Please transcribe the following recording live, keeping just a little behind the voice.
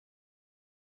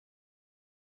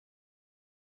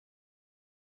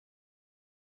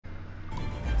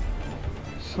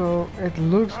So it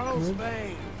looks good.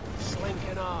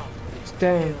 Slinking off.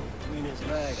 Damn. Between his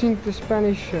legs. Sink the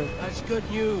Spanish ship. That's good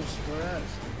news for us.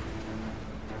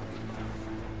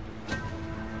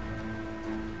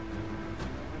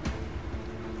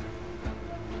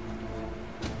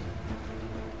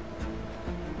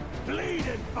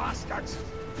 Bleeding bastards!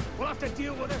 We'll have to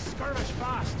deal with this skirmish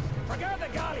fast. Forget the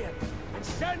galleon and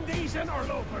send these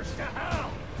interlopers to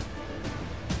hell!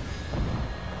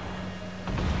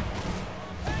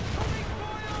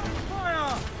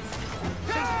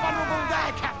 She's vulnerable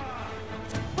there, Captain!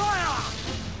 Fire!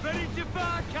 Ready to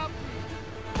fire, Captain!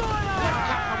 Fire! Look,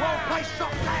 Captain, well placed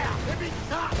shot there! Give me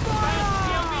that!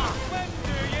 Fire! Swim,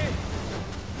 do you?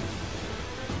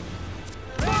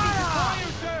 Ready to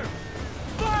fire, sir!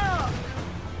 Fire!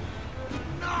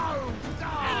 No!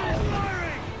 No!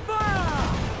 Firing! Fire!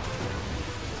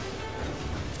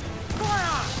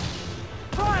 Fire!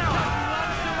 Fire!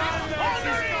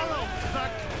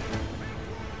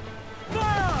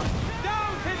 Fire!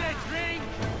 Down to the drink!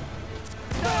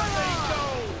 There they go!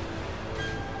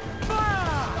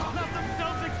 Fire! Let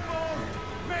themselves exposed!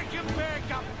 Make him back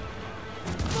up!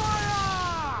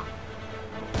 Fire!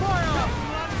 Fire!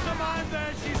 Lots of man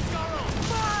there, she's sorrel!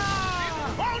 Fire!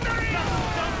 Hold her in! Let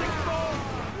themselves exposed!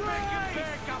 Make him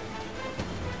back up!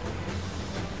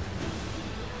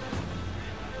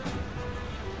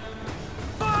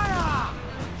 Fire!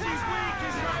 She's weak,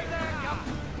 is right there,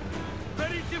 Captain!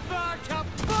 Ready to fire,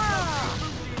 Captain! Fire!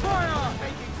 Fire!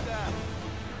 Taking staff!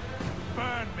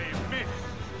 Burn me, miss!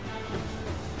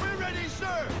 We're ready,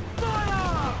 sir!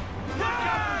 Fire! Look,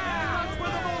 Captain! That's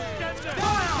where the most tender!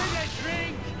 Fire! To the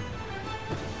drink!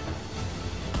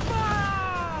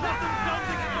 Fire! Let themselves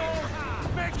explode!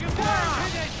 Make him burn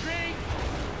to the drink!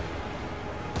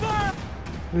 Fire!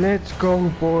 Let's go,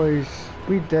 boys.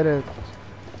 We did it.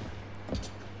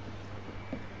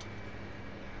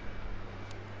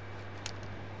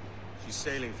 She's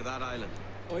sailing for that island.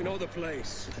 I know the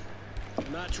place. A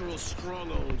natural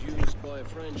stronghold used by a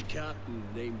French captain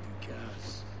named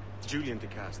Ducasse. Julian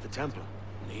Ducasse, the Templar.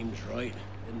 Name's right.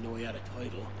 Didn't know he had a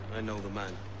title. I know the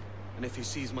man. And if he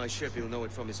sees my ship, he'll know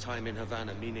it from his time in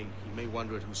Havana, meaning he may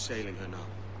wonder at who's sailing her now.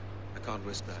 I can't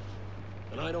risk that.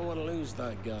 And I don't want to lose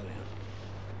that galleon.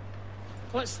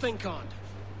 Let's think on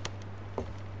it.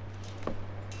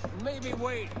 Maybe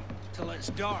wait till it's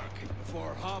dark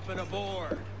before hopping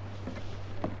aboard.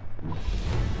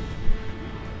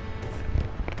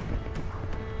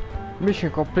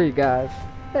 Mission complete, guys.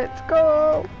 Let's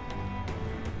go.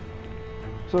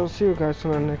 So I'll see you guys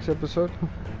on our next episode.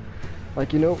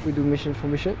 Like, you know, we do mission for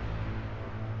mission.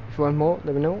 If you want more,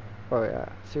 let me know. Oh yeah,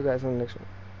 see you guys on the next one.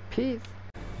 Peace.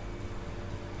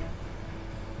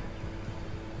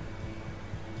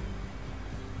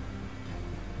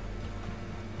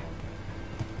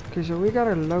 Okay, so we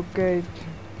gotta locate.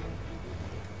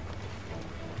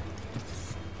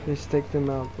 Let's take them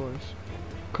out, boys.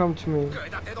 Come to me.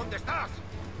 ¡Quédate donde estás!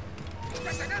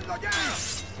 ¡Detenedlo ya!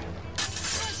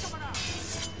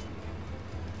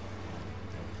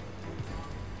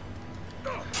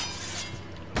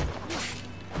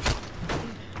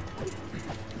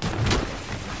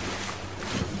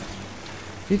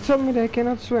 You told me they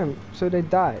cannot swim, so they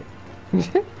die.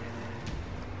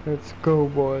 Let's go,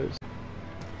 boys.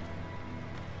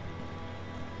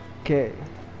 Okay.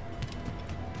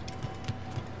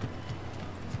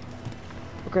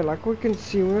 Okay, like we can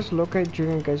see, we just locate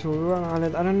Julian, guys. We were on an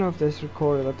island. I don't know if this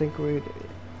recorded. I think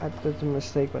that's a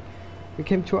mistake, but we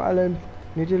came to an island.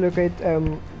 Need to locate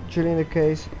Julian the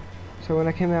case. So when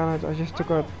I came down, I just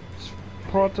took out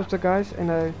part of the guys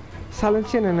and I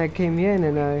silenced him, and I came here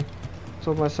and I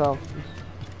told myself,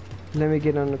 let me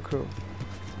get on the crew.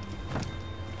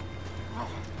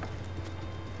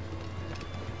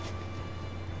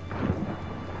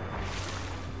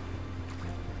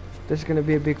 This is gonna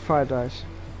be a big fight, guys.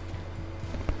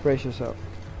 Brace yourself.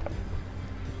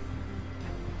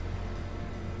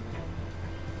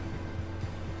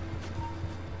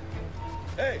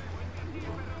 Hey!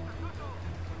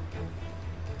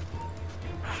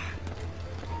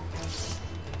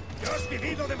 ¡Ya has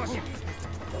vivido demasiado!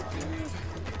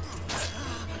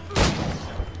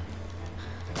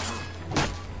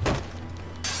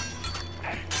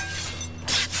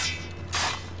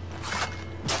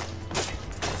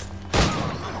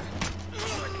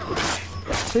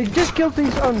 So he just killed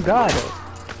his own guy.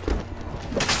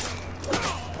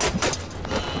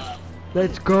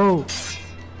 Let's go.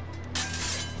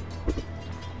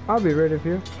 I'll be ready for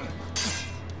you.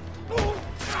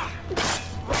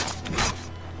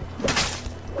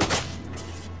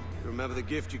 Remember the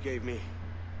gift you gave me?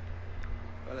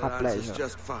 Well, A it answers pleasure.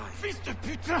 just fine. Fils de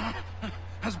putain!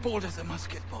 as bold as a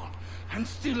musket ball, and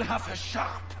still half as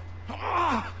sharp.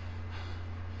 Ah!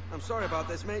 I'm sorry about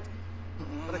this, mate.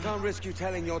 But I can't risk you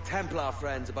telling your Templar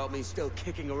friends about me still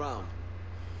kicking around.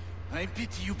 I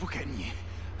pity you, Bucanier.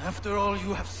 After all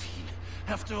you have seen,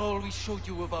 after all we showed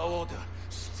you of our order,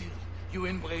 still you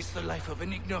embrace the life of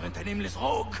an ignorant and aimless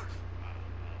rogue.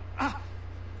 Ah!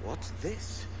 What's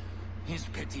this? Is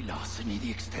petty larceny the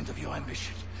extent of your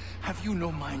ambition? Have you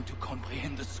no mind to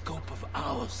comprehend the scope of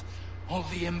ours? All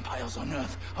the empires on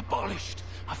Earth abolished,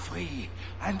 a free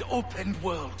and open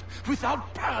world,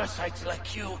 without parasites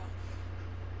like you.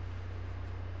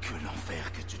 Que l'enfer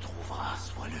que tu trouveras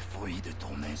soit le fruit de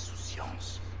ton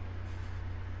insouciance.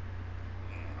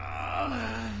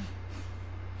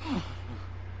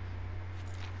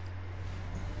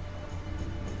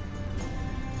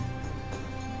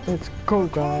 Let's go,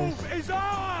 guys. Move is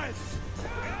ours!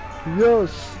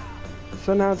 Yes.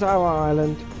 So now it's our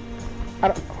island.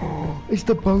 Oh, is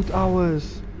the boat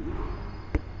ours?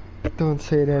 Don't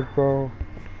say that, bro.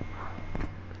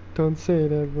 Don't say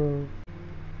that, bro.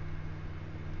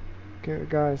 Okay,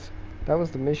 guys, that was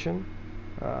the mission.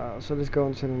 So let's go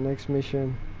on to the next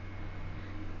mission.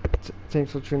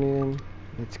 Thanks for tuning in.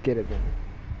 Let's get it then.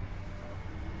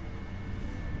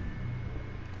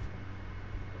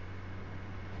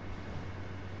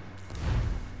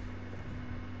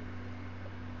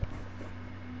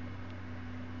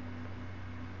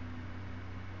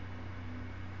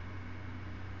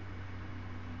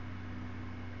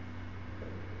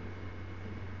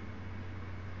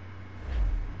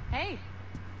 Hey.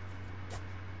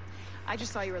 I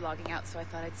just saw you were logging out, so I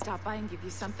thought I'd stop by and give you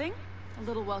something. A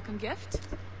little welcome gift.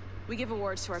 We give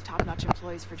awards to our top-notch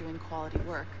employees for doing quality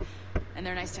work, and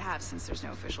they're nice to have since there's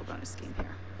no official bonus scheme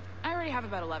here. I already have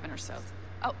about 11 or so.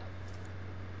 Oh.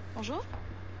 Bonjour?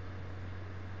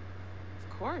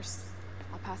 Of course.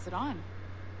 I'll pass it on.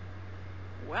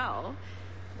 Well,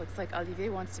 looks like Olivier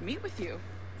wants to meet with you.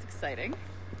 It's exciting.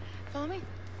 Follow me.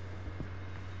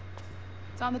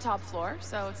 It's on the top floor,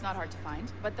 so it's not hard to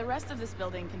find. But the rest of this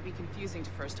building can be confusing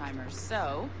to first-timers,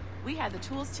 so we had the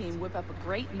tools team whip up a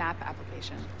great map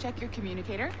application. Check your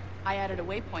communicator. I added a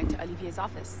waypoint to Olivier's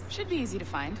office. Should be easy to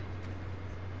find.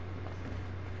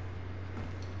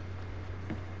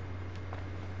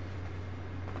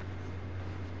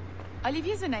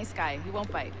 Olivier's a nice guy. He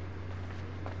won't bite.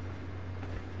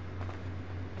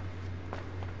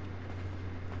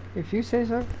 If you say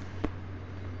so.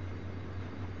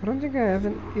 I don't think I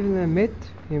haven't even met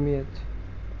him yet.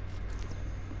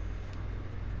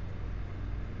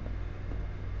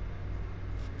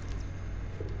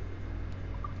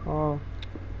 Oh.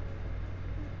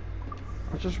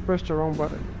 I just pressed the wrong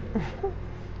button.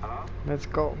 Hello? Let's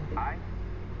go. Hi?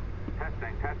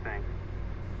 Testing, testing.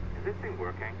 Is this thing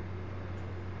working?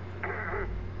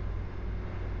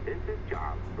 This is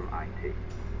John from IT.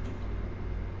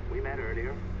 We met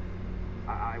earlier.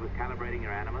 I was calibrating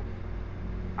your animus.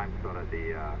 I'm sort of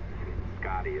the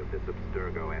Scotty of this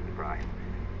Abstergo enterprise,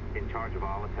 in charge of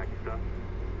all the tech stuff.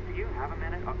 Do you have a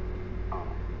minute?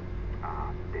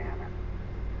 Damn it.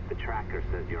 The tracker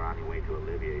says you're on your way to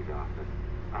Olivier's office.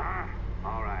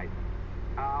 All right.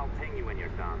 I'll ping you when you're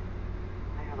done.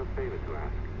 I have a favor to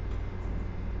ask.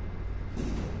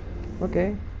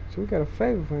 Okay, so we got a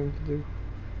favor for him to do.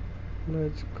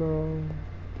 Let's go.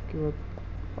 Give up.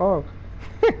 Oh,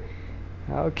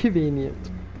 how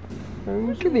convenient.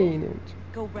 Convenient.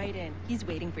 Go right in. He's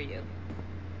waiting for you.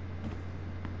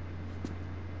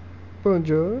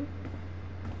 Bonjour.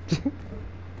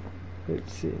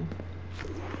 Let's see.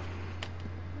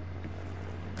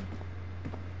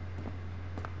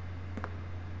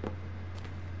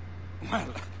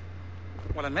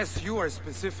 Well, unless you are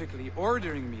specifically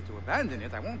ordering me to abandon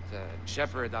it, I won't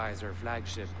jeopardize our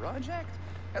flagship project.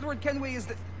 Edward Kenway is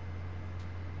the...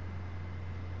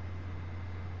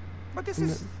 But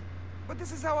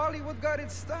this is how Hollywood got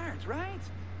its start, right?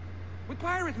 With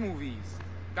pirate movies.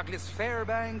 Douglas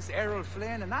Fairbanks, Errol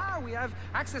Flynn, and now we have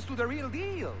access to the real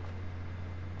deal.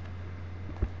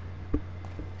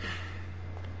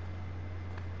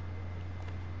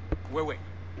 Wait.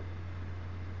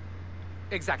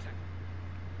 Exactly.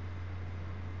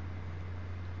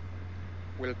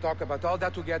 We'll talk about all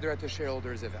that together at the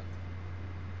shareholders event.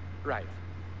 Right.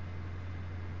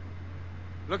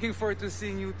 Looking forward to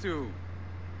seeing you too.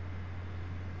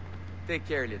 Take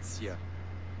care, Letizia.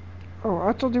 Oh,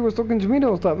 I thought he was talking to me the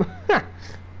whole time.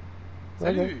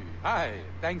 Salut! Hi,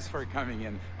 thanks for coming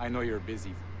in. I know you're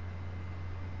busy.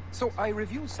 So I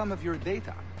reviewed some of your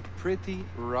data. Pretty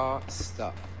raw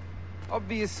stuff.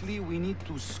 Obviously, we need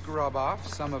to scrub off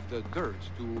some of the dirt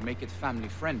to make it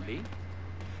family-friendly.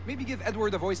 Maybe give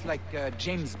Edward a voice like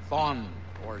James Bond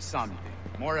or something.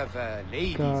 More of a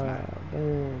ladies' God man.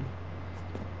 damn.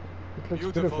 It looks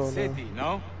Beautiful beautiful city,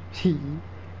 no? though.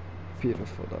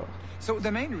 Beautiful though. So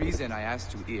the main reason I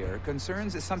asked you here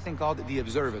concerns something called the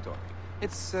observatory.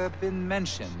 It's been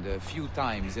mentioned a few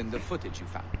times in the footage you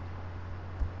found.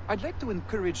 I'd like to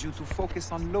encourage you to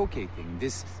focus on locating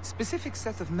this specific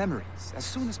set of memories as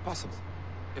soon as possible.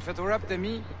 If it were up to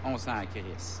me, on s'en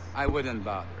crisse. I wouldn't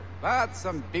bother. But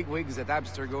some bigwigs at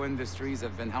Abstergo Industries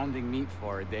have been hounding me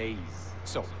for days.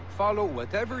 So, follow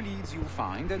whatever leads you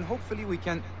find, and hopefully we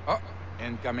can... Oh,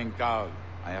 incoming call.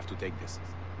 I have to take this.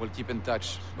 We'll keep in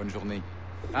touch. Bonne journée.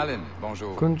 Alan,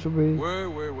 bonjour. Contribute.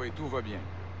 Oui, tout va bien.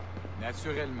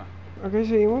 Naturellement. Okay,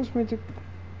 so he wants me to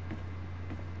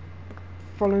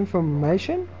follow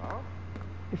information?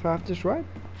 If I have this right?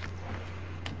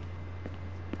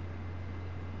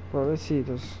 Well, let's see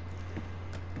this.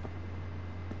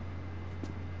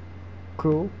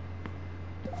 Cool.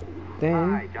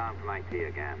 Then Hi, John from IT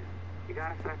again. You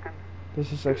got a second?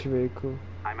 this is actually very cool.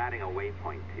 I'm adding a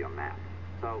waypoint to your map.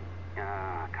 So,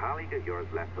 a colleague of yours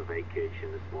left for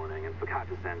vacation this morning and forgot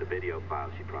to send a video file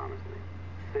she promised me.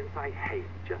 Since I hate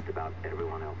just about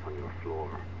everyone else on your floor,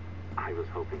 I was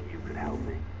hoping you could help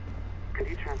me. Could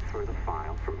you transfer the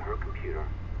file from her computer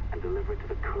and deliver it to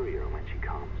the courier when she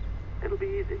comes? It'll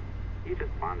be easy. You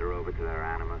just wander over to their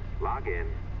Animus, log in,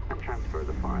 and transfer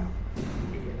the file.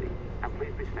 Easy. And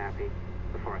please be snappy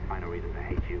before I find a reason to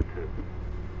hate you too.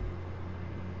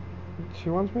 She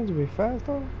wants me to be fast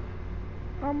though?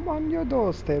 I'm on your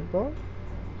doorstep, bro.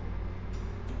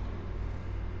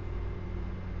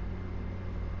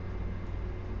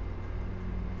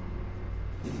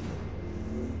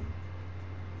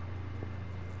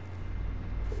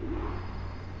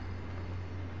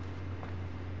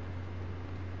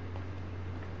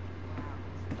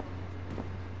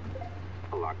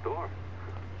 A locked door?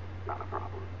 Not a problem.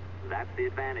 That's the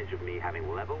advantage of me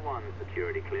having level 1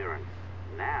 security clearance.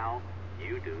 Now,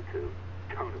 you do too.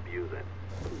 Don't abuse it.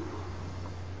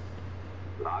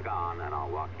 Log on and I'll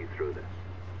walk you through this.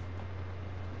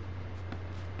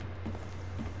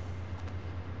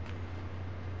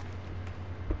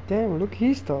 Damn, look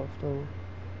his stuff though.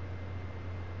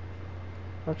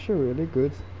 Actually really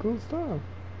good stuff.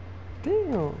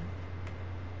 Damn.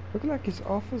 Look like his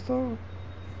office though.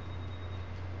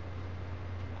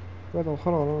 Wait, hold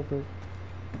on real quick.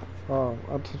 Oh,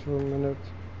 I took for a minute.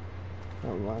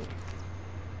 Never mind.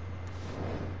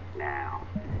 Now,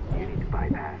 you need to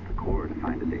bypass the core to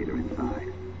find the data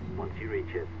inside. Once you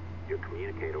reach it, your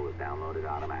communicator will download it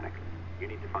automatically. You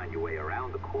need to find your way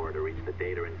around the core to reach the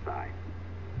data inside.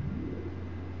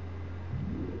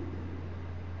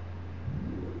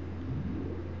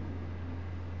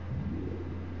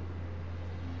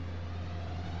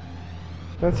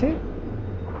 That's it?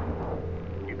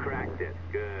 You cracked it.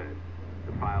 Good.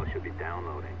 The file should be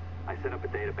downloading. I set up a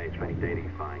database for any data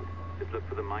you find. Just look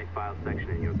for the My Files section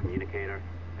in your communicator,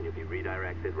 and you'll be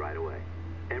redirected right away.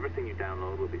 Everything you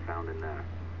download will be found in there.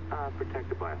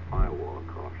 Protected by a firewall, of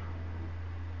course.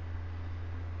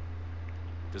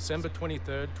 December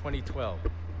 23rd, 2012.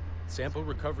 Sample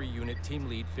Recovery Unit Team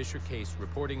Lead Fisher Case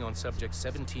reporting on Subject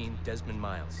 17, Desmond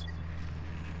Miles.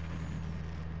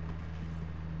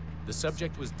 The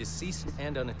subject was deceased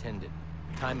and unattended.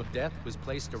 Time of death was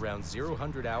placed around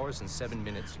 0000 hours and 7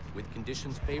 minutes, with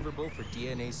conditions favorable for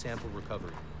DNA sample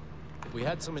recovery. We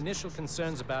had some initial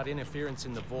concerns about interference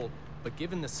in the vault, but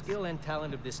given the skill and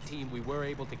talent of this team, we were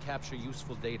able to capture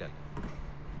useful data.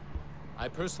 I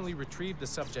personally retrieved the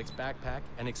subject's backpack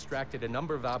and extracted a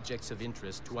number of objects of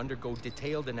interest to undergo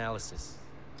detailed analysis.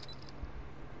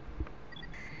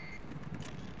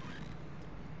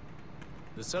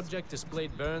 The subject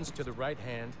displayed burns to the right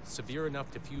hand, severe enough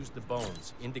to fuse the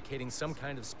bones, indicating some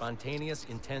kind of spontaneous,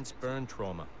 intense burn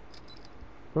trauma.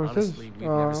 Honestly, we've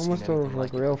never seen almost all anything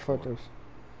like like it real before. photos.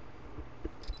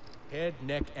 Head,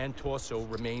 neck, and torso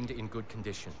remained in good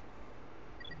condition.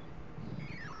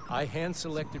 I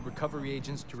hand-selected recovery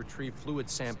agents to retrieve fluid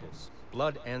samples,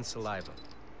 blood and saliva.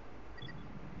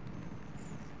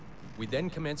 We then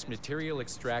commenced material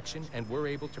extraction and were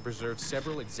able to preserve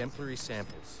several exemplary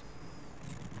samples.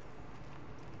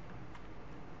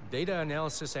 Data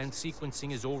analysis and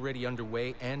sequencing is already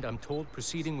underway, and I'm told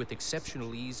proceeding with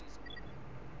exceptional ease.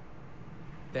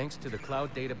 Thanks to the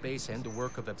cloud database and the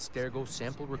work of Abstergo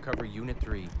Sample Recovery Unit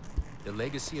 3, the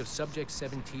legacy of Subject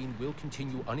 17 will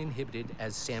continue uninhibited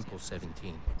as Sample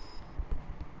 17.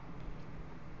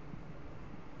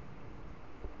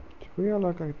 We are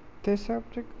like a test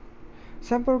subject.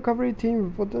 Sample recovery team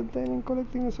reported that in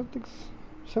collecting the subject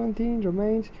 17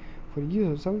 remains for the use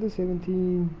of Subject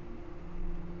 17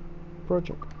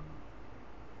 project.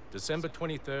 December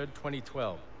 23rd,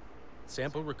 2012.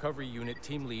 Sample Recovery Unit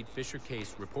Team Lead Fisher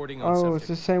Case reporting on Oh, subject. it's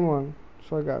the same one.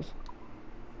 Sorry, guys.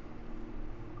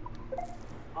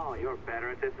 Oh, you're better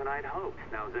at this than I'd hoped.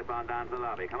 Now zip on down to the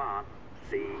lobby. Come on.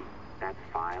 See that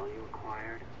file you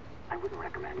acquired? I wouldn't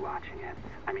recommend watching it.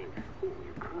 I mean,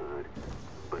 you could,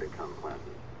 but it's unpleasant.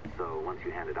 So once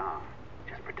you hand it off,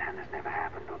 just pretend this never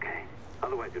happened, okay?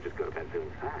 Otherwise, you'll just go to bed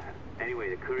feeling sad. Anyway,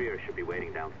 the courier should be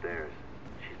waiting downstairs.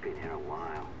 She's been here a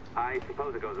while. I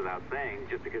suppose it goes without saying,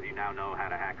 just because you now know how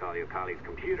to hack all your colleagues'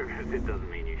 computers, it doesn't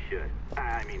mean you should.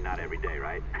 I mean, not every day,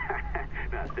 right?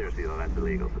 No, seriously, though, that's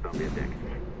illegal, so don't be a dick.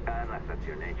 Unless that's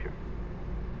your nature.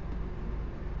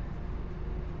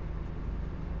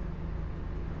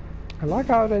 I like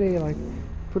how they like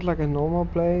put like a normal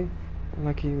play,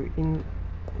 like you in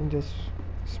this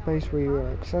space where you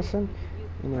are accessing,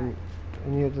 and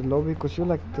you have the lobby, because you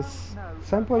like this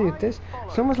sample you test.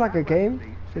 It's almost like a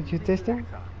game that you're testing.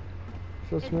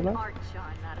 Feels It's similar. art, Sean,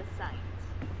 not a science.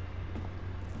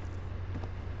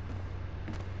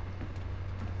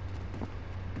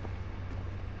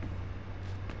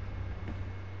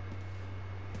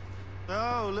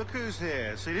 Oh, look who's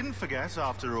here. So you didn't forget,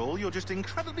 after all. You're just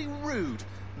incredibly rude.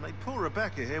 And made poor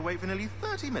Rebecca here wait for nearly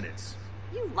 30 minutes.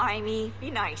 You limey. Be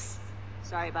nice.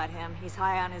 Sorry about him. He's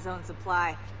high on his own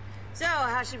supply. So,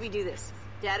 how should we do this?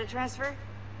 Data transfer?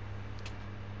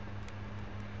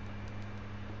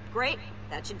 Great.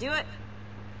 That should do it.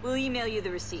 We'll email you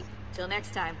the receipt. Till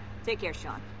next time. Take care,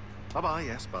 Sean. Bye-bye,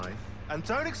 yes, bye. And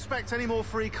don't expect any more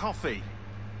free coffee.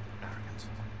 Arrogant.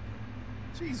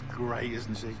 She's great,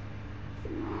 isn't she?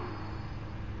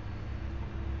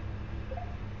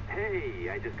 Hey,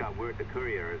 I just got word the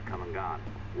courier has come and gone.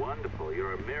 Wonderful,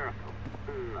 you're a miracle.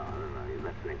 No,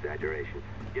 that's an exaggeration.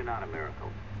 You're not a miracle.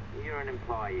 You're an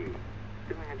employee,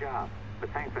 doing a job. But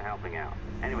thanks for helping out.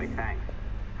 Anyway, thanks.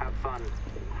 Have fun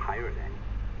pirating.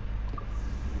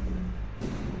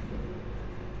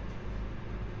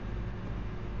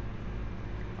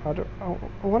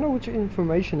 I wonder which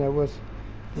information that was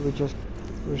that we just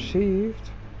received.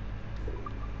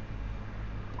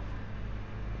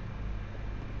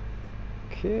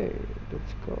 Okay,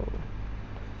 let's go.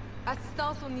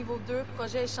 Assistance au niveau 2,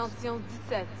 projet échantillon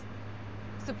 17.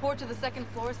 Support to the second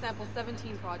floor, sample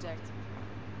 17 project.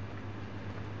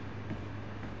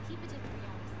 Keep it at 3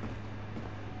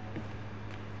 hours.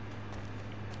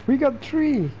 We got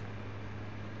 3!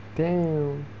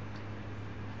 Damn.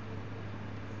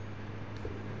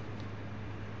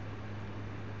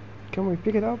 Can we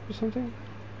pick it up or something?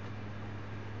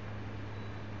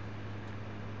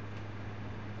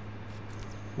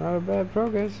 Not a bad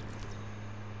progress.